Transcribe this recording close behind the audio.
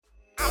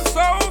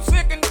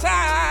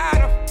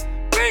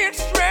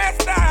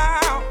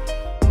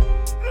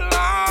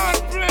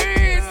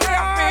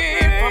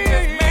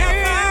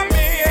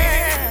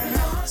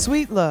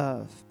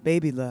love,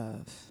 baby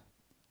love,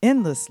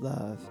 endless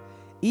love,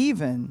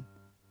 even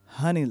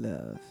honey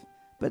love.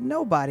 But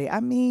nobody,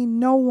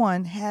 no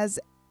one has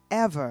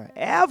ever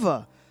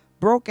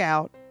broke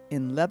out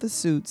in leather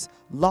suits,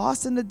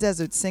 lost in the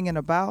desert singing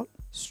about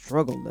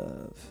struggle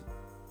love.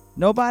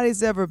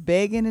 Nobody's ever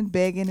begging and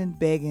begging and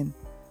begging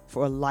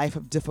for a life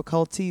of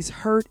difficulties,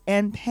 hurt,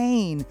 and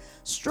pain.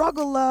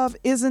 Struggle love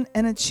isn't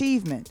an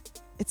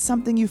achievement. It's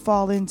something you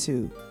fall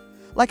into.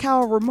 Like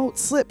how a remote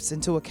slips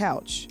into a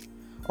couch,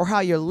 or how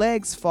your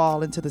legs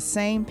fall into the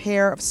same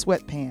pair of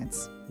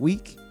sweatpants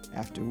week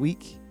after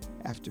week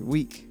after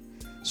week.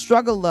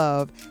 Struggle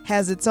love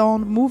has its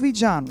own movie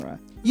genre,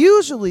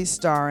 usually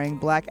starring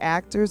black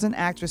actors and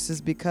actresses,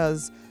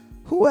 because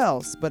who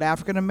else but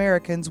African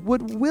Americans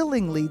would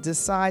willingly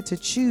decide to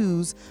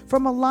choose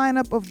from a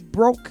lineup of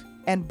broke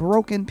and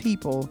broken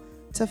people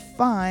to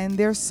find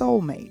their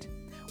soulmate?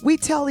 We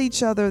tell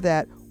each other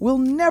that we'll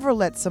never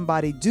let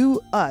somebody do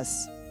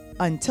us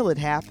until it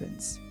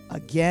happens,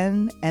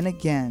 again and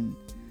again.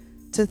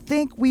 To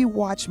think we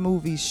watch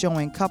movies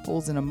showing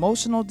couples in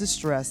emotional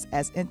distress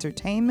as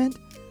entertainment,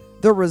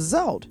 the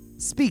result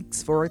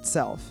speaks for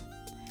itself.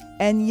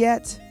 And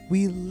yet,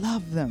 we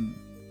love them.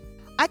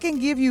 I can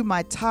give you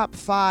my top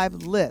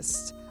 5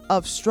 list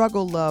of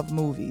struggle love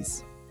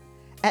movies.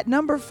 At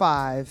number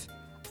 5,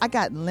 I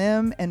got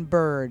Lim and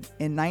Bird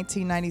in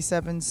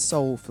 1997's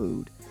Soul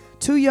Food.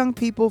 Two young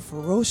people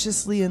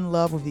ferociously in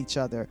love with each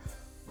other,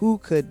 who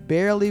could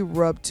barely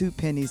rub 2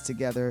 pennies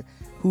together,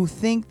 who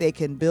think they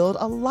can build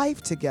a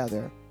life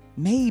together.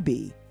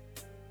 Maybe,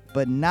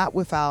 but not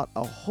without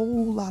a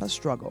whole lot of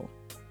struggle.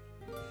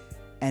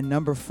 And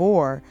number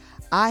 4,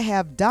 I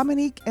have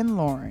Dominique and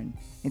Lauren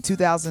in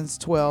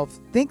 2012's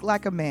Think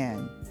Like a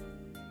Man.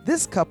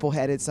 This couple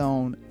had its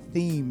own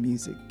theme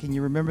music. Can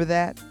you remember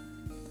that?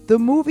 The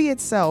movie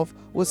itself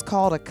was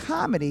called a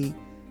comedy,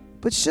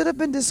 but should have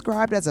been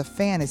described as a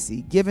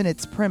fantasy, given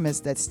its premise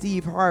that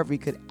Steve Harvey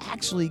could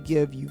actually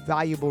give you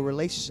valuable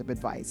relationship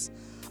advice.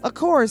 Of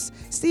course,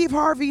 Steve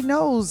Harvey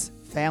knows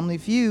Family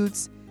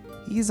Feuds.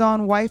 He's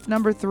on wife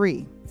number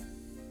 3.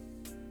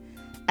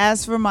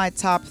 As for my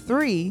top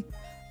 3,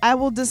 I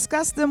will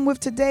discuss them with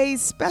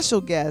today's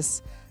special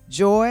guests,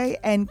 Joy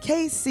and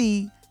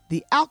KC,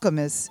 the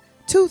Alchemist,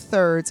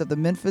 2/3 of the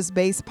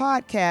Memphis-based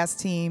podcast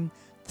team,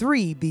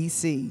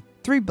 3BC,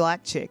 3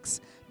 Black Chicks,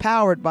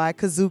 powered by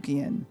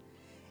Kazukian.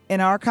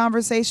 In our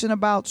conversation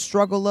about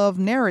struggle love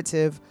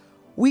narrative,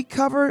 we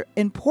cover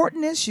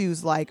important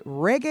issues like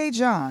Reggae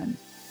John,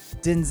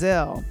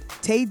 Denzel,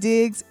 Taye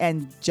Diggs,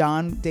 and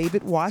John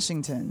David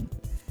Washington.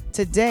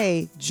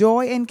 Today,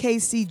 Joy and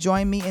KC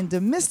join me in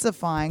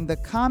demystifying the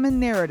common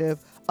narrative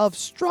of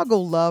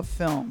struggle love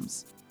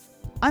films.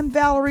 I'm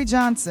Valerie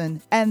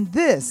Johnson, and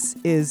this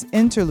is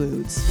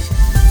Interludes.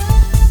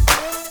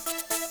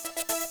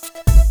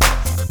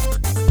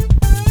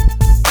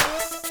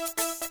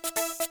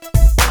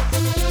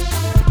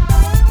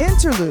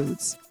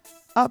 Interludes,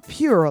 a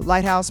pure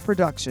Lighthouse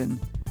production,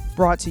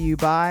 brought to you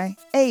by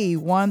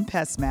A1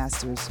 Pest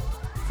Masters.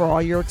 For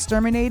all your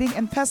exterminating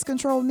and pest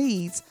control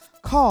needs,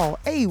 call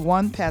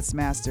A1 Pest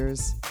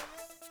Masters.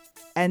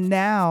 And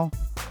now,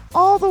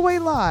 all the way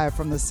live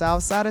from the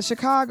south side of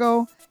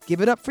Chicago,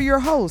 give it up for your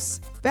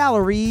host,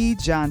 Valerie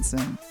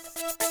Johnson.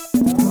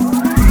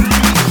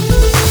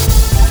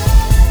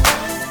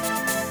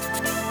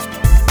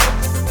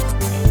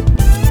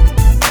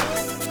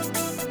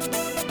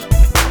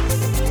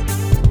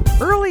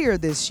 Earlier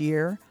this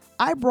year,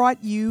 I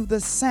brought you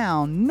The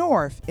Sound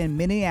north in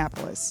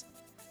Minneapolis.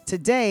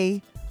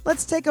 Today,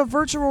 let's take a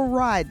virtual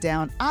ride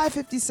down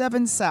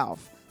I-57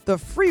 South, the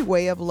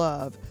freeway of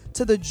love,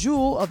 to the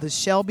jewel of the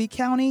Shelby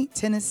County,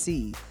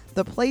 Tennessee,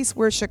 the place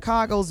where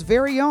Chicago's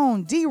very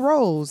own D.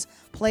 Rose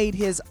played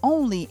his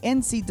only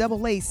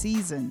NCAA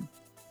season.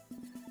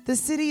 The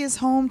city is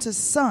home to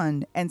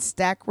Sun and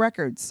Stack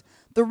Records,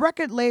 the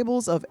record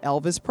labels of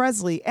Elvis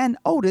Presley and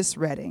Otis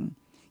Redding.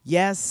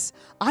 Yes,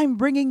 I'm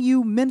bringing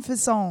you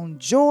Memphis' own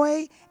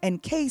Joy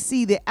and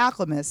KC the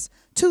Alchemist,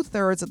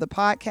 2/3 of the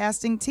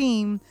podcasting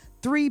team,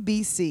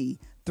 3BC,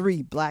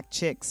 3 Black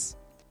Chicks.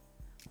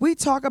 We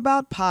talk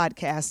about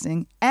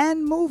podcasting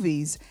and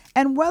movies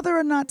and whether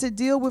or not to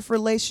deal with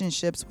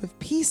relationships with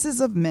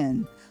pieces of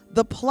men,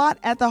 the plot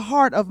at the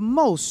heart of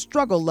most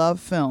struggle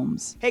love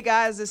films. Hey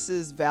guys, this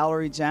is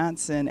Valerie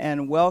Johnson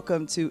and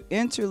welcome to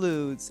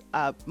Interludes.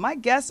 My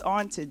guest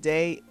on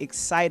today,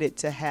 excited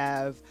to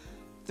have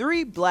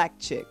 3 Black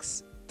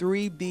Chicks,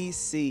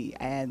 3BC,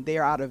 and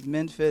they're out of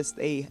Memphis.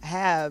 They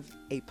have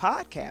a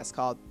podcast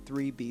called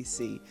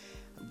 3BC.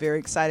 Very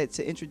excited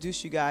to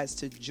introduce you guys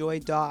to Joy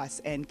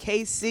Doss and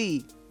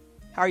KC.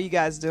 How are you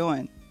guys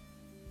doing?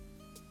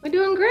 We're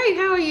doing great.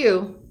 How are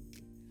you?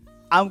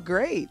 I'm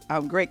great.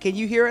 Can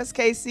you hear us,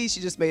 KC? She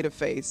just made a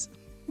face.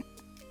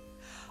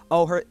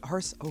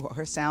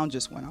 her sound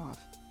just went off.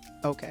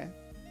 Okay.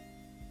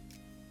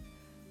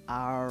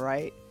 All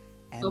right.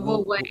 And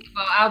we'll wait.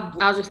 Well,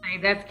 I'll just say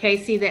that's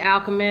KC the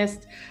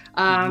Alchemist.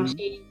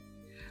 She's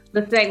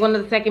one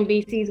of the second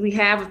BCs. We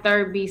have a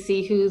third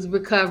BC who's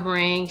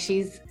recovering.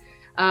 She's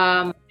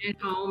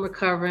at home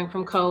recovering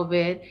from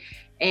COVID,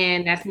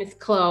 and that's Miss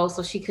Chloe,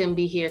 so she couldn't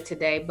be here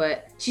today,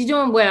 but she's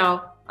doing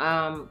well.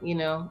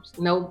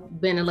 No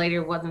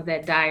ventilator wasn't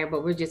that dire,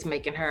 but we're just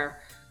making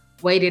her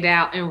wait it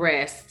out and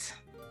rest.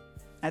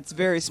 That's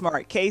very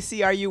smart.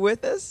 Casey, are you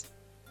with us?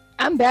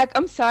 I'm back.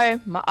 I'm sorry.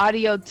 My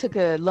audio took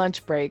a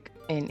lunch break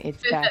and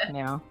it's back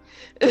now.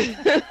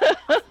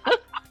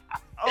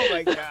 Oh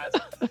my gosh.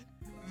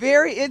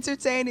 Very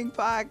entertaining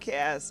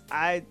podcast.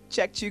 I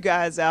checked you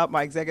guys out.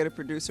 My executive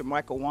producer,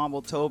 Michael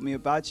Womble, told me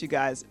about you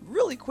guys.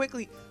 Really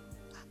quickly,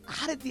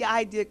 how did the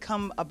idea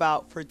come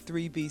about for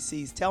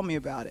 3BCs? Tell me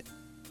about it.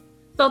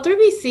 So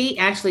 3BC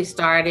actually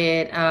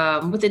started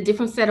with a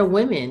different set of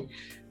women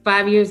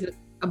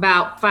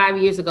about 5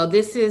 years ago.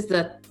 This is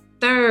the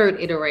third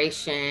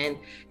iteration,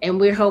 and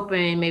we're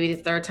hoping maybe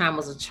the third time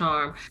was a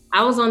charm.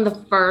 I was on the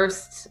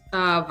first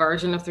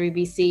version of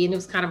 3BC, and it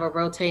was kind of a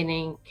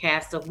rotating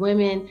cast of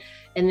women.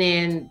 And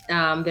then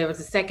there was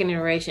a second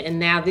iteration, and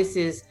now this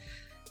is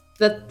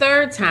the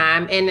third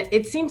time. And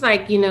it seems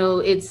like,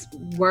 it's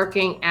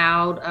working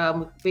out.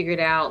 We figured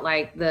out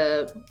like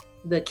the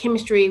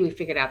chemistry, we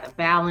figured out the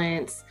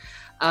balance.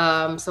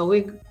 So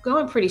we're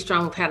going pretty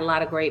strong. We've had a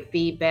lot of great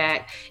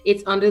feedback.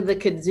 It's under the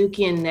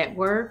Kazukian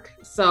Network.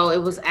 So it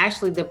was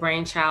actually the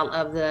brainchild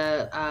of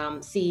the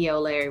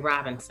CEO, Larry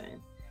Robinson.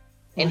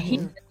 And he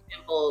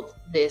assembled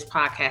this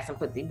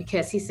podcast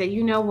because he said,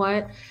 you know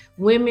what?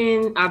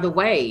 Women are the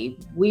wave.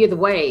 We are the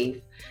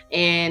wave.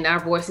 And our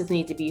voices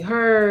need to be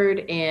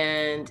heard,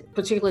 and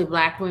particularly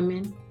Black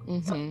women.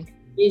 So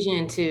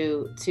vision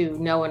to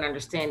know and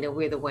understand that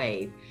we're the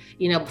wave.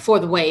 Before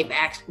the wave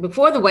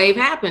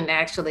happened,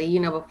 actually,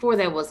 before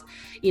that was,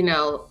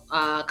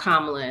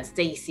 Kamala and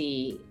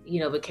Stacey,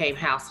 became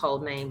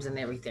household names and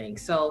everything.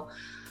 So,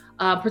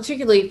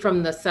 particularly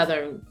from the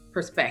Southern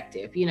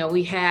perspective,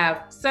 we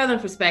have Southern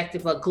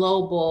perspective, but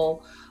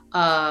global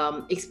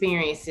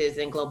experiences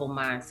and global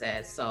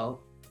mindsets.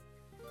 So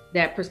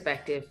that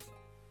perspective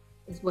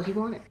is what he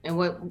wanted and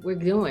what we're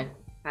doing,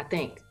 I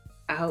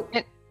hope.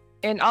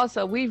 And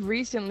also, we've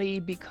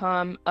recently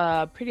become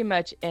pretty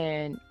much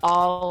an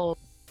all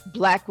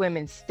Black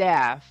women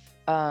staff.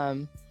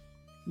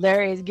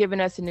 Larry has given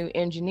us a new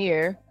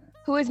engineer,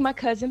 who is my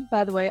cousin,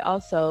 by the way,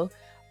 also.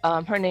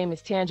 Her name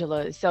is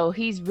Tangela. So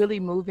he's really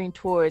moving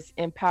towards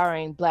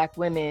empowering Black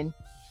women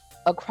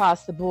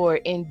across the board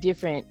in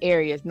different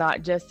areas,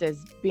 not just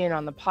as being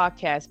on the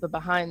podcast, but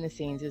behind the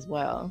scenes as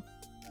well.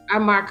 Our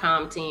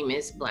Marcom team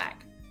is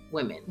Black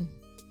women.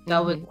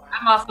 So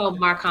I'm also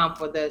Marcom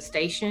for the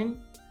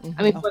station.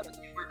 For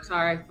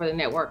the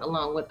network,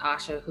 along with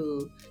Asha,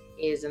 who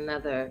is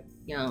another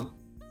young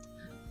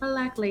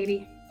Black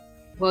lady.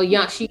 Well,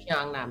 she's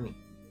young, not me.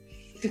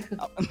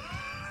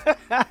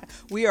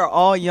 We are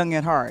all young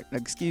at heart.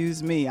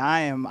 Excuse me. I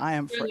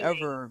am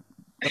forever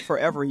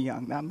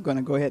young. I'm going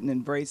to go ahead and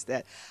embrace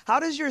that. How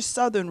does your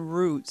Southern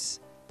roots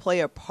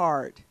play a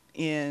part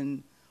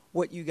in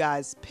what you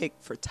guys pick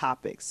for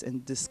topics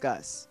and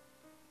discuss?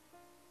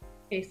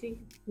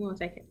 Casey, you want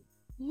to take it?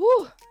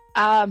 Woo.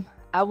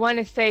 I want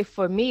to say,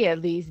 for me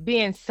at least,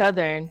 being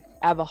Southern,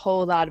 I have a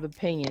whole lot of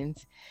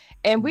opinions.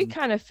 And we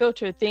kind of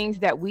filter things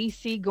that we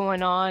see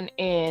going on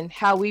and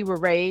how we were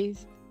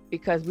raised,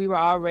 because we were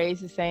all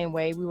raised the same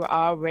way. We were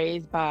all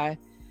raised by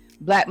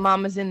Black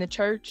mamas in the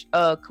church.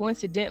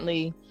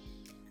 Coincidentally,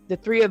 the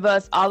three of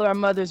us, all of our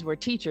mothers were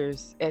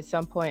teachers at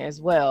some point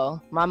as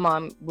well. My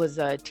mom was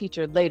a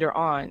teacher later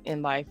on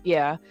in life.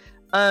 Yeah.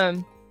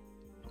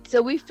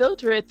 So we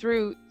filter it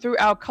through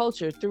our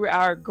culture, through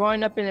our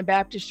growing up in a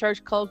Baptist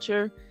church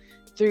culture,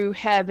 through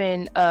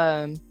having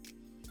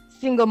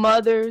single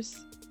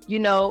mothers,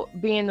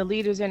 being the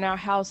leaders in our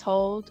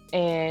household,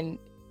 and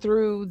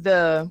through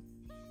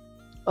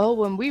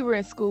when we were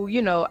in school,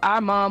 our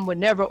mom would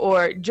never,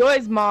 or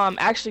Joy's mom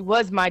actually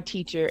was my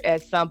teacher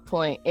at some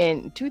point.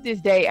 And to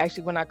this day,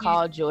 actually, when I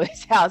call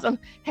Joy's house, I'm,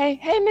 hey,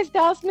 Miss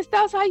Dawes,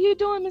 how you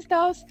doing, Miss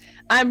Dawes?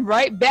 I'm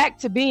right back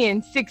to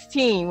being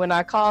 16 when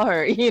I call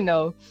her.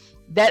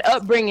 That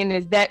upbringing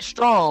is that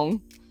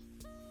strong.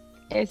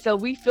 And so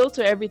we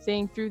filter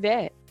everything through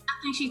that. I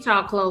think she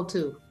taught Chloe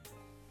too.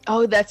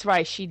 Oh, that's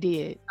right. She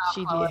did.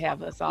 She did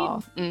have us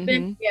all. We've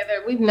been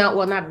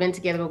together. Not been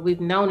together, but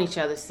we've known each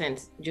other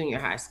since junior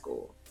high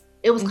school.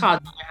 It was called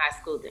junior high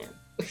school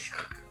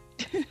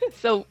then.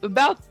 So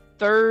about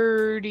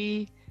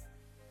 30,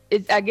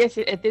 I guess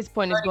at this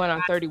point it's going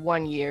on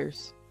 31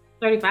 years.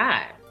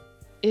 35.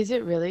 Is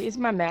it really? Is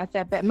my math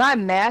that bad? My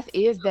math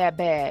is that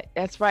bad.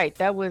 That's right.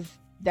 That was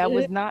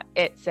not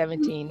at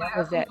 17. That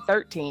was at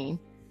 13.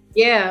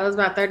 Yeah, it was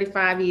about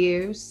 35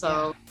 years.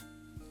 So,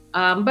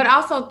 but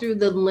also through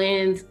the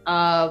lens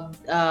of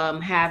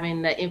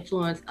having the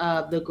influence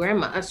of the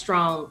grandma, a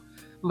strong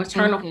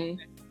maternal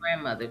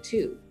grandmother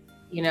too.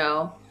 You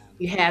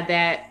had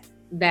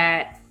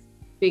that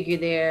figure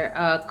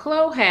there.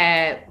 Chloe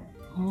had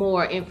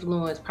more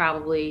influence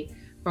probably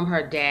from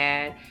her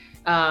dad.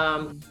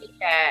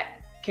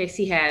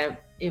 Casey had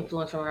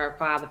influence from her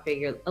father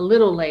figure a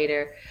little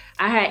later.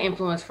 I had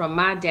influence from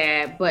my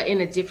dad, but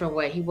in a different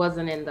way. He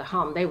wasn't in the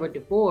home. They were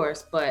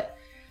divorced, but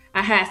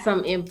I had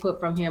some input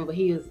from him, but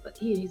he's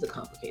a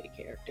complicated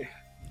character.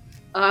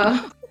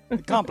 Uh,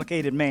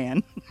 Complicated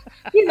man.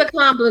 he's a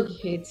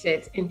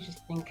complicated,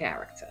 interesting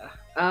character.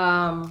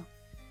 Um,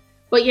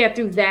 but yeah,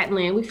 through that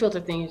lens, we filter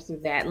things through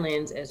that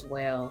lens as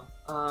well.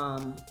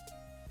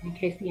 And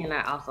Casey and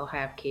I also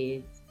have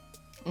kids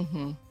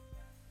Mm-hmm.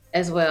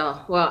 as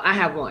well. Well, I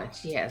have one.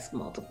 She has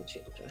multiple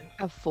children.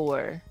 A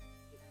 4.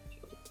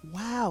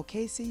 Wow,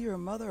 Casey, you're a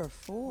mother of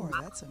 4.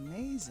 That's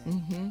amazing.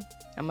 Mm-hmm.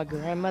 I'm a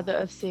grandmother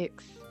of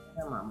 6.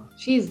 Grandmama.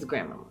 She's the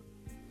grandmama.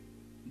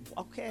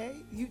 Okay,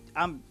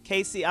 I'm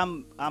Casey.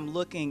 I'm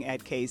looking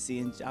at Casey,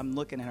 and I'm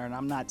looking at her, and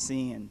I'm not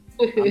seeing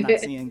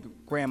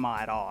grandma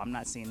at all. I'm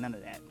not seeing none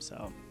of that.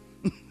 So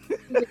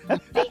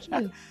Thank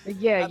you.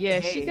 Yeah, yeah,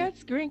 she Okay. got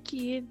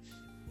grandkids.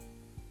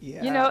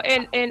 yeah, You know,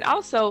 and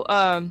also,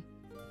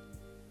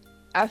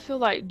 I feel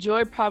like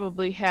Joy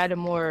probably had a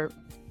more.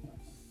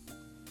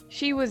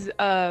 She was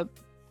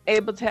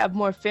able to have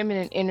more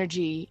feminine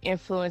energy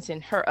influence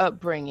in her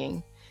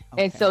upbringing.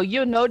 And so Okay.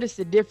 you'll notice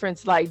the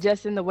difference, like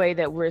just in the way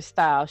that we're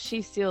styled.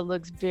 She still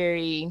looks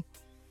very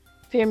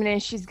feminine.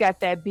 She's got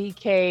that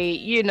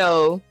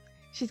BK,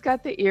 she's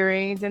got the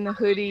earrings and the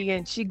hoodie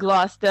and she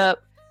glossed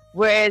up.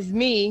 Whereas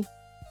me,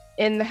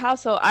 in the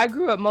household, I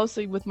grew up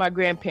mostly with my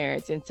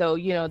grandparents. And so,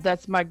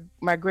 that's my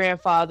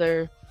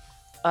grandfather,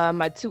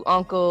 my 2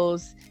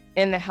 uncles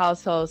in the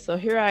household. So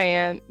here I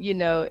am,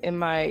 in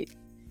my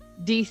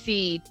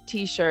DC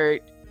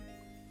t-shirt,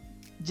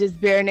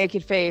 just bare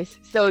naked face.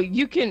 So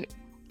you can,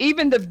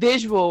 even the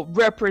visual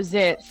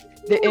represents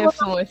the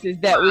influences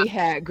that we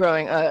had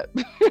growing up.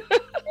 I said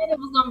it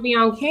was gonna be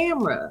on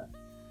camera.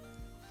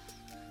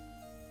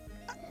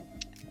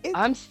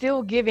 I'm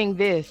still giving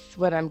this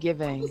what I'm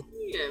giving.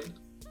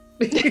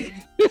 Yeah.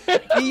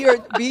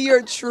 Be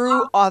your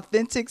true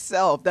authentic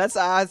self. That's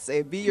how I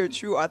say. Be your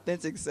true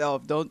authentic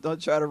self. Don't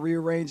try to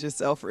rearrange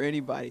yourself for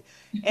anybody.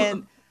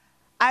 And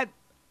I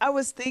I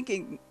was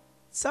thinking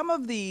some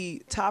of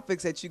the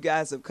topics that you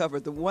guys have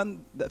covered. The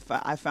one that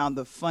I found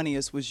the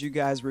funniest was you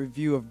guys'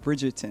 review of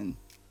Bridgerton.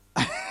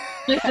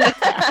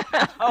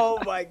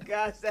 Oh my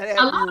gosh, that A had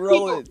lot me of people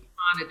rolling.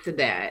 responded to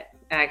that,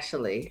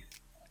 actually.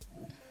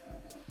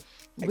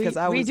 Because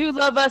We do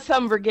love us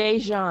some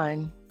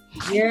Reggae.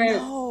 Yes.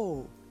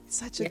 no,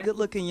 such a Yeah.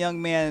 good-looking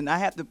young man. And I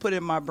have to put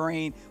in my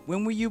brain,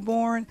 when were you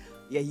born?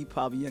 Yeah, you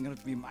probably young enough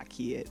to be my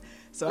kid.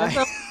 So That's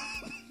I,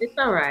 It's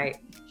all right.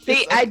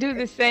 See, I do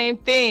the same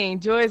thing.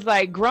 Joy's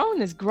like,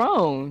 grown is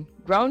grown.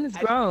 Grown is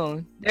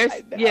grown.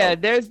 I know.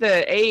 There's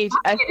the age.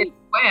 I It is think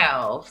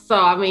 12. So,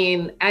 I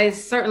mean,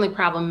 it's certainly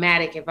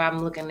problematic if I'm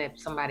looking at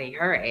somebody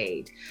her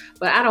age,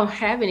 but I don't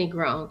have any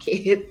grown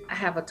kids. I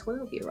have a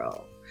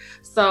 12-year-old.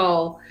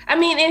 So, I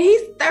mean, and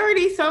he's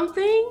 30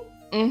 something.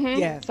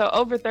 Yeah. So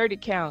over 30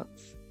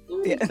 counts.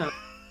 Yeah.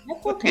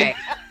 That's okay.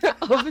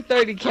 Over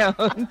 30 counts.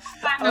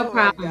 I have no Oh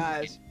my problem.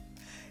 gosh.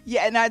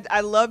 Yeah, and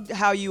I loved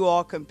how you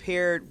all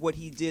compared what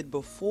he did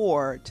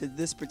before to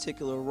this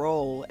particular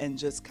role, and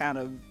just kind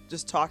of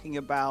just talking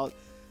about,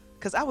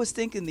 because I was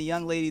thinking the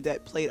young lady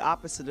that played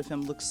opposite of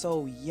him looked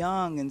so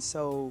young, and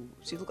so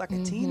she looked like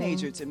a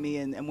teenager to me.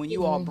 And when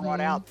you all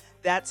brought out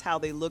that's how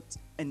they looked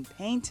in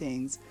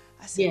paintings,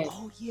 I said, Yes.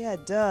 oh yeah,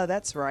 duh,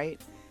 that's right.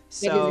 That is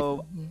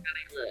So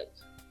Look,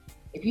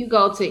 if you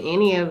go to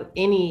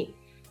any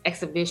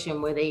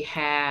exhibition where they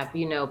have,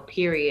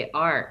 period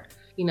art,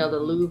 the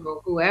Louvre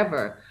or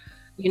whoever,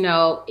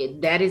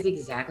 that is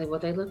exactly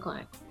what they look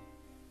like.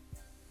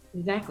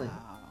 Exactly.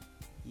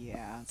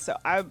 yeah. So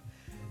I'm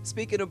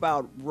speaking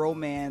about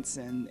romance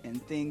and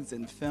things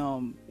in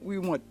film. We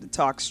want to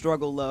talk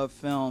struggle love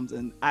films,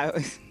 and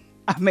I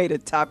I made a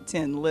top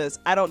 10 list.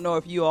 I don't know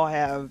if you all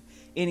have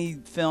any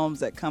films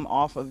that come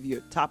off of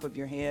your top of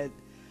your head.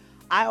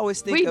 I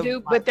always think We of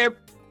do, but they're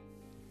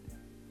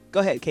Go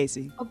ahead,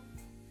 Casey.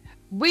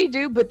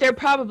 they're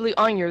probably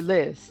on your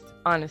list,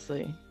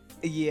 honestly.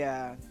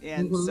 Yeah,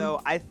 and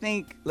so I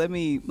think let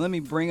me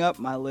bring up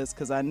my list,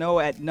 because I know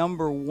at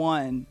number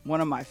one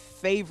of my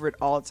favorite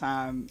all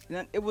time.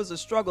 It was a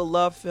struggle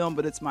love film,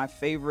 but it's my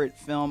favorite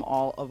film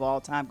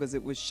all time because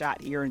it was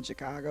shot here in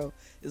Chicago.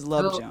 Is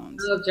Love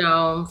Jones. Love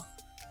Jones.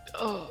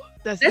 Oh,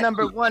 that's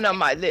number 1 on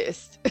my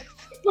list. It's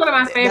one of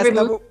my That's favorite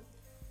number. movies.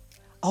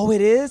 Oh,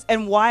 it is.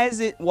 And why is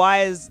it?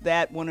 Why is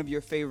that one of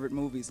your favorite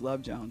movies,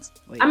 Love Jones?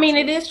 I mean,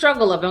 it is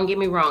struggle love. Don't get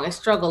me wrong. It's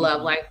struggle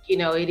love. Like,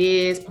 it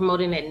is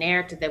promoting that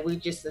narrative that we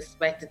just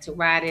expected to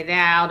ride it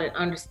out and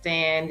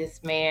understand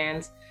this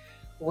man's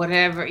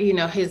whatever,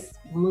 his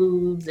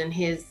moods and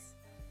his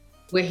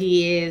where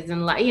he is,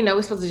 and like,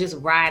 we're supposed to just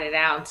ride it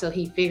out until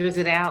he figures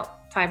it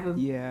out type of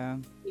yeah,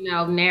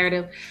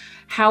 narrative.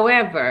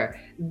 However,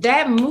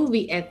 that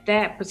movie at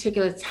that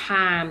particular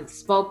time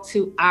spoke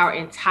to our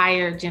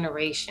entire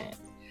generation.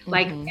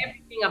 Like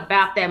everything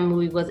about that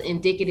movie was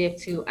indicative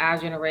to our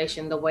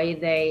generation. The way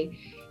they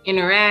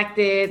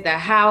interacted, the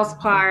house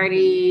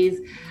parties,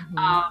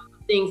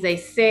 things they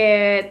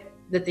said,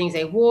 the things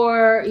they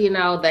wore,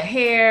 the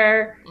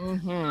hair,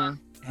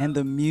 and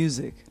the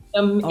music.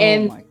 and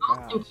my most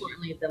gosh.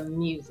 importantly, the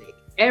music.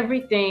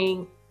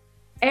 Everything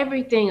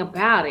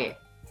about it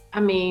I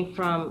mean,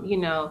 from,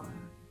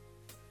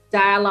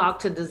 dialogue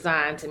to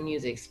design to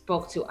music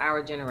spoke to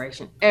our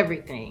generation,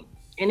 everything.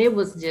 And it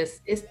was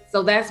just, it's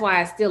so that's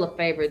why it's still a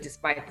favorite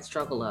despite the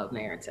struggle of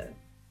narrative.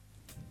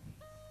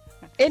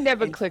 It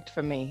never And clicked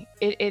for me.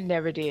 It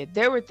never did.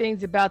 There were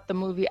things about the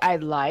movie I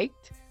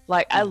liked.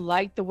 Like I yeah.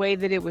 liked the way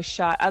that it was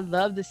shot. I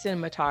love the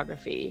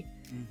cinematography.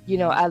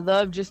 Hmm. I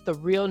love just the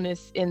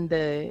realness in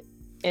the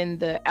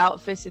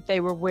outfits that they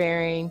were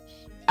wearing.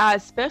 I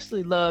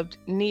especially loved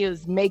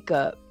Nia's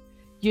makeup,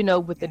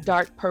 with the Yeah.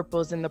 dark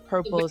purples and the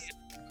purples.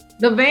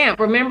 The vamp,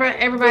 remember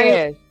everybody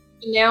Yes.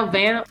 now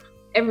vamp?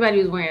 Everybody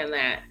was wearing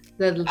that.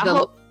 I The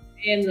hope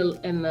and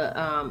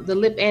the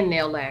lip and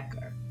nail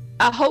lacquer.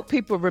 I hope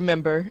people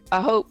remember.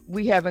 I hope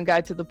we haven't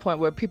got to the point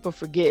where people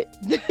forget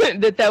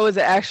that was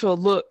an actual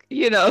look.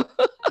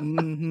 Hmm.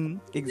 Indeed.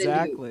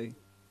 Exactly.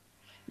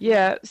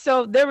 Yeah,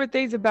 so there were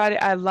things about it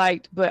I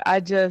liked, but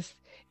it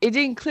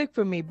didn't click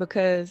for me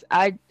because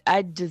I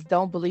just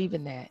don't believe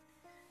in that.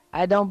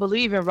 I don't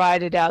believe in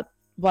ride it out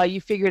while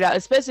you figure it out,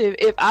 especially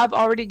if I've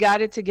already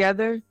got it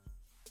together.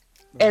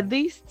 At Right.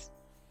 least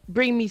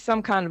bring me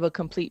some kind of a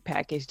complete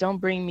package. Don't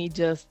bring me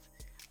just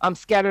I'm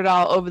scattered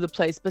all over the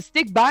place, but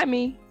stick by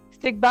me.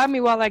 Stick by me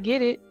while I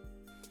get it.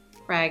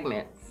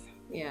 Fragments.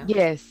 Yeah.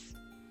 Yes,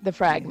 the Yeah.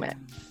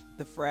 fragments.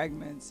 The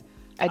fragments.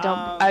 I don't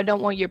Um, I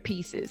don't want your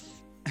pieces.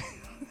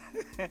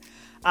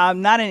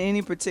 not in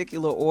any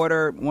particular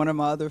order. One of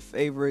my other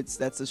favorites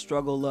that's a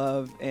struggle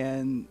love,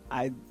 and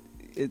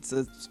it's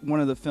one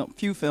of the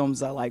few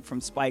films I like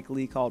from Spike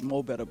Lee called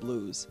Mo Better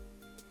Blues.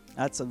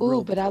 That's a Ooh,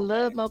 real. but I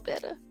love Mo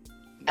Better.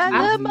 I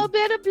I, love Hmm. Mo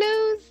Better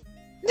Blues.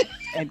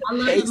 And I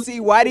love the Casey,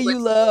 why do movie. you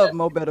love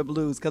Mo Better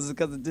Blues? Because of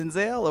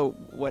Denzel or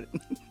what?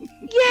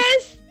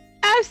 Yes,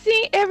 I've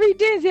seen every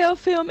Denzel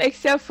film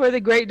except for The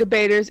Great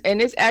Debaters,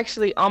 and it's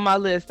actually on my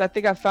list. I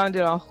think I found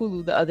it on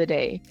Hulu the other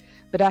day.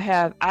 But I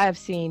have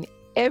seen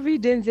every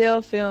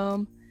Denzel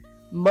film,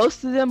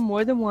 most of them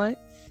more than once,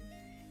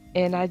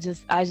 and I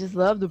just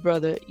love the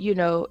brother.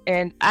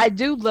 And I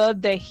do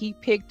love that he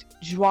picked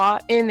Joie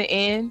in the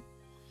end,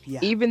 Yeah.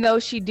 even though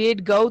she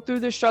did go through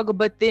the struggle,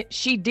 but then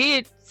she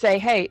did say,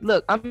 "Hey,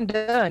 look, I'm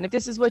done. If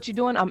this is what you're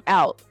doing, I'm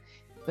out."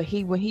 But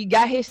when he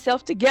got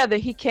himself together,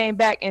 he came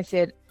back and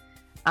said,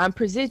 I'm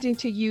presenting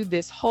to you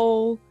this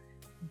whole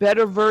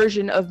better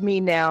version of me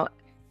now,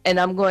 and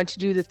I'm going to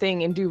do the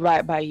thing and do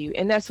right by you.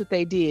 And that's what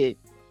they did.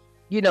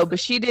 But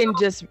she didn't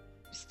just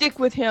stick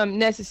with him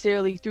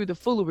necessarily through the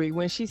foolery.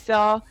 When she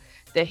saw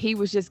that he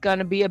was just going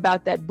to be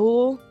about that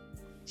bull,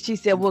 she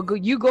said, well,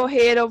 you go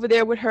ahead over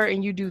there with her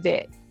and you do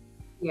that.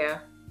 Yeah.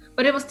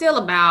 But it was still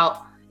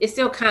about, it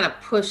still kind of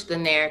pushed the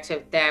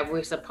narrative that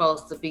we're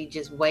supposed to be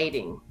just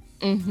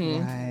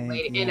Mm-hmm. Right.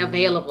 waiting and Yeah.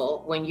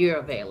 available when you're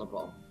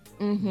available.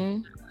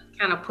 Mm-hmm.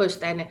 Kind of pushed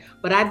that in.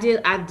 But I do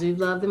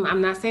love them.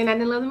 I'm not saying I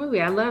didn't love the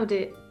movie. I loved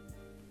it.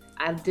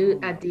 I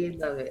did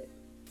love it.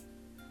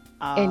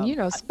 And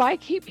Um,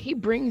 Spike, he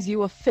brings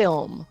you a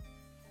film.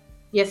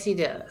 Yes, he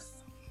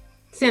does.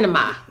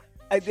 Cinema.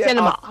 I did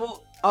Cinema.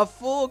 a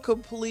full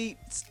complete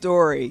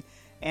story,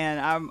 and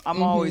I'm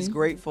always Mm-hmm.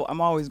 grateful.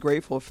 I'm always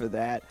grateful for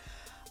that.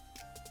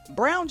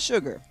 Brown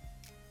Sugar.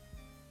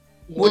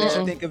 What did you Yeah.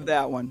 Mm-mm. think of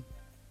that one?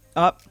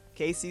 Up.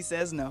 Casey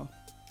says no.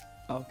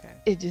 Okay.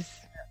 It just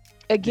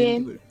Didn't do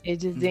again, it. it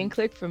just Hmm. didn't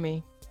click for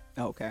me.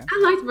 Okay.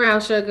 I liked brown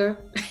sugar.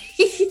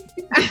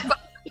 I fuck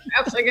with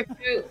brown sugar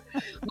too.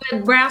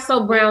 But brown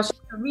sugar.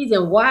 The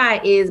reason why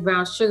is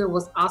brown sugar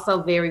was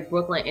also very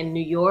Brooklyn and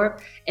New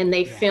York, and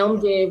they Yeah.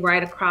 filmed it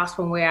right across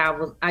from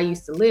where I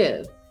used to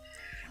live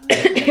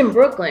Okay. in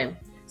Brooklyn.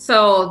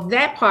 So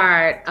that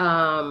part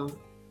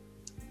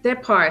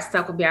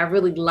stuck with me. I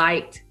really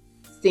liked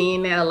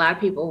seeing that a lot of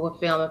people were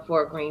filming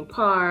Fort Greene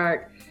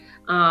Park.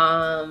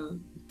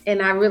 And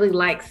I really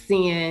liked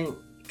seeing,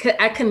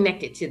 I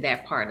connected to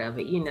that part of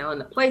it, and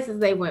the places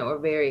they went were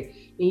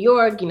very New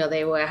York,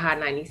 they were at Hot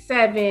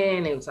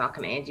 97, they were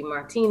talking to Angie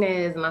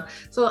Martinez, and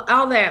so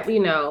all that,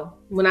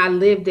 when I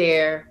lived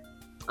there,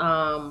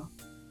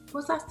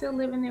 was I still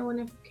living there when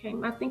it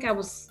came? I think I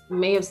was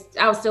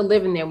still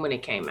living there when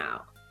it came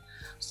out.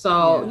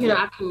 So, Yeah.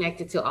 I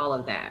connected to all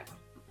of that.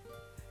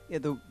 Yeah.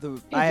 The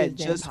It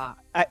just didn't pop.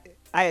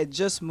 I had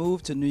just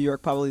moved to New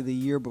York probably the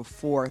year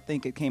before. I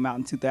think it came out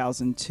in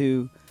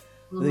 2002.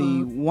 The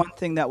Hmm. one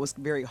thing that was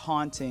very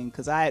haunting,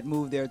 because I had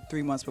moved there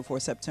 3 months before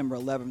September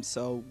 11th.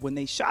 So when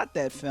they shot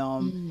that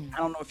film, Mm. I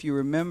don't know if you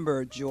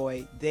remember,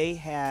 Joy, they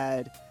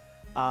had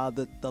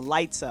the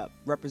lights up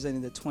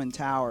representing the Twin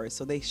Towers.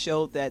 So they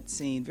showed that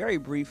scene very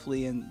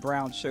briefly in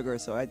Brown Sugar.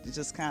 So it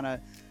just kind of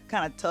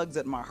tugs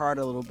at my heart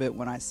a little bit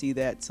when I see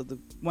that. So the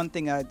one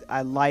thing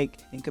I like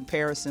in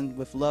comparison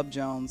with Love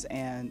Jones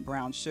and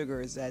Brown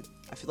Sugar is that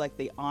I feel like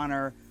they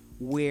honor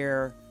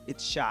where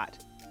it's shot.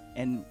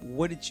 And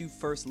what did you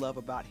first love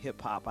about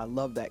hip hop? I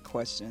love that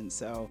question.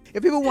 So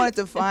if people wanted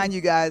to find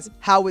you guys,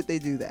 how would they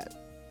do that?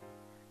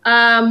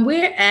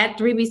 We're at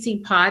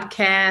 3BC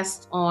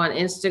Podcast on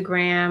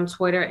Instagram,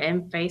 Twitter,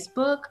 and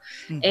Facebook.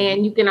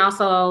 And you can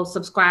also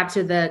subscribe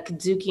to the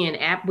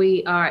Kazukian app.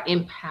 We are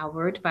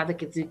empowered by the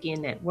Kazukian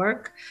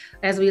Network,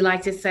 as we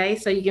like to say.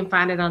 So you can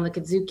find it on the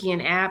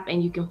Kazukian app,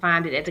 and you can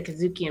find it at the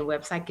Kazukian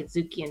website,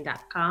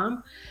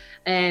 kazukian.com.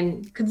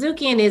 And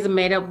Kazukian is a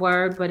made-up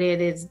word, but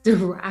it is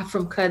derived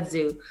from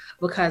kudzu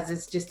because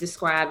it just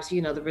describes,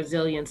 the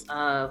resilience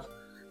of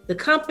the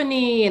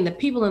company and the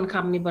people in the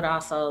company, but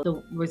also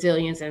the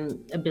resilience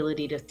and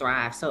ability to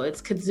thrive. So it's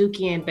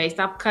Kazukian based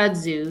off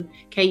kudzu,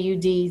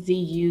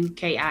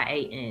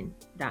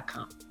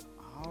 KUDZUKIAN.com.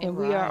 And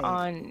we are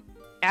on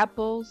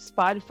Apple,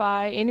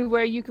 Spotify,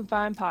 anywhere you can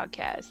find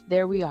podcasts.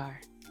 There we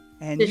are.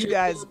 And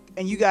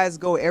you guys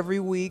go every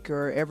week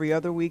or every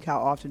other week? How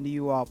often do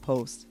you all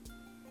post?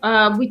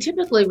 We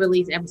typically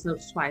release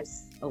episodes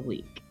twice a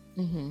week.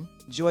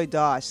 Joy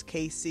Dosh,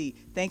 KC,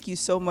 thank you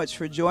so much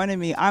for joining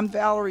me. I'm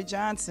Valerie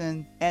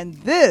Johnson, and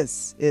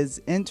this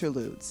is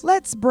Interludes.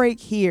 Let's break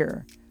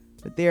here,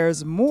 but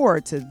there's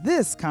more to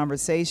this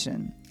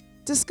conversation.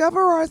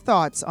 Discover our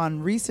thoughts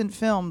on recent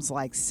films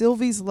like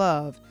Sylvie's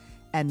Love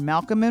and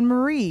Malcolm and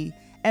Marie,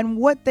 and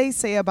what they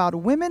say about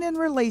women in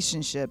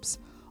relationships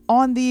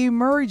on the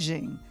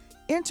emerging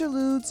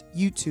Interludes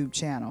YouTube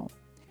channel.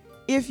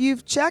 If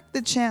you've checked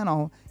the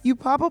channel, you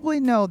probably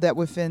know that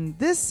within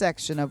this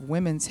section of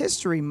Women's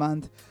History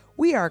Month,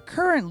 we are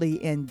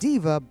currently in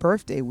Diva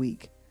Birthday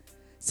Week.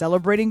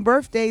 Celebrating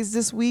birthdays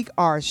this week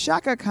are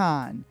Shaka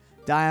Khan,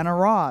 Diana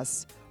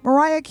Ross,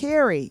 Mariah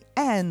Carey,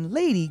 and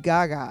Lady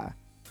Gaga.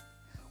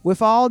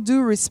 With all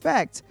due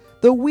respect,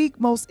 the week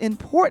most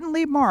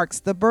importantly marks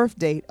the birth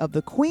date of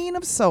the Queen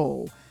of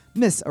Soul,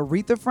 Miss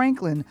Aretha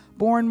Franklin,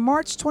 born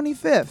March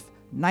 25th,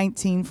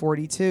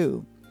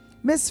 1942.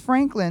 Miss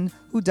Franklin,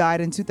 who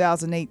died in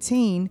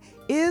 2018,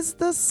 is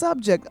the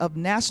subject of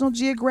National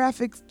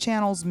Geographic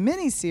Channel's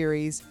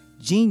miniseries,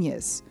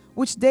 Genius,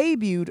 which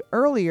debuted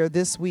earlier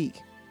this week.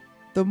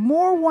 The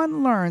more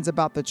one learns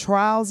about the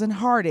trials and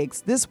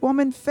heartaches this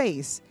woman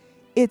faced,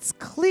 it's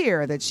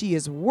clear that she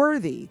is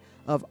worthy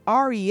of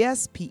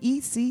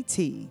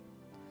RESPECT.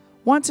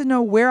 Want to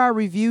know where I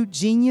reviewed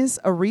Genius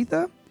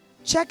Aretha?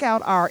 Check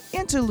out our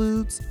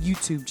Interludes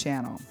YouTube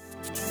channel.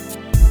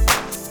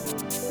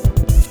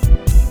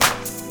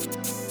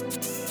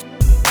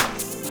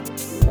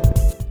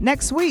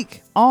 Next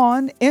week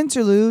on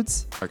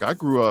Interludes. Like I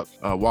grew up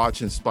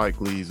watching Spike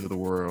Lee's of the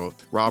world,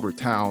 Robert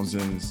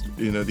Townsend's,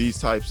 these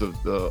types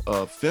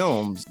of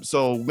films.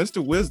 So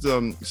Mr.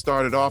 Wisdom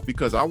started off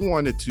because I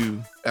wanted to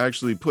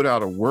actually put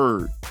out a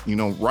word,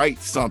 write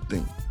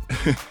something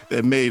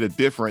that made a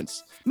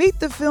difference. Meet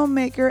the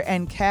filmmaker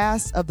and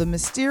cast of the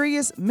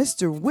mysterious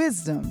Mr.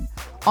 Wisdom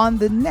on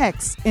the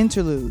next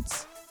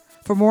Interludes.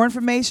 For more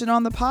information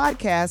on the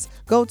podcast,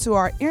 go to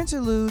our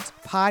Interludes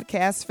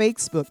Podcast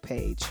Facebook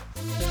page.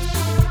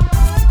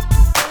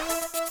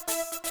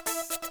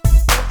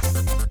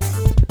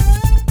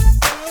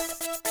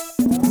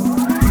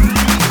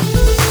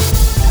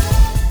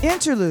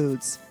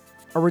 Interludes.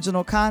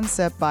 Original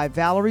concept by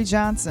Valerie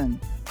Johnson.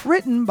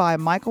 Written by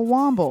Michael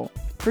Womble.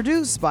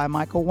 Produced by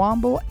Michael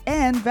Womble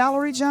and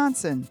Valerie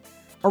Johnson.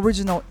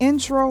 Original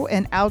intro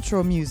and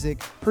outro music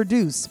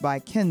produced by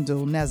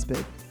Kendall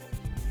Nesbitt.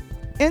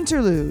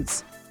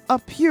 Interludes, a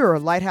pure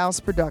Lighthouse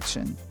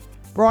production.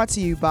 Brought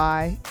to you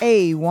by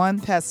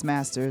A1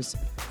 Pestmasters.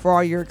 For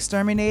all your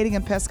exterminating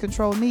and pest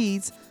control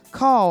needs,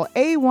 call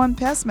A1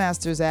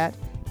 Pestmasters at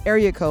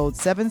area code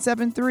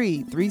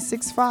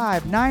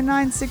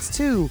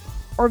 773-365-9962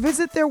 or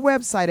visit their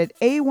website at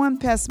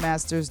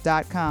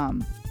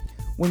a1pestmasters.com.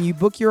 When you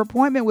book your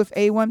appointment with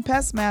A1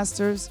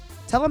 Pestmasters,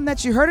 tell them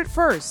that you heard it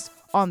first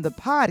on the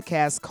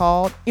podcast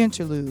called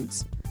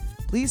Interludes.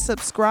 Please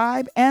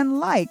subscribe and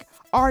like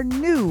our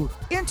new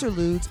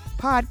Interludes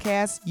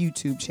podcast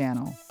YouTube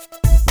channel.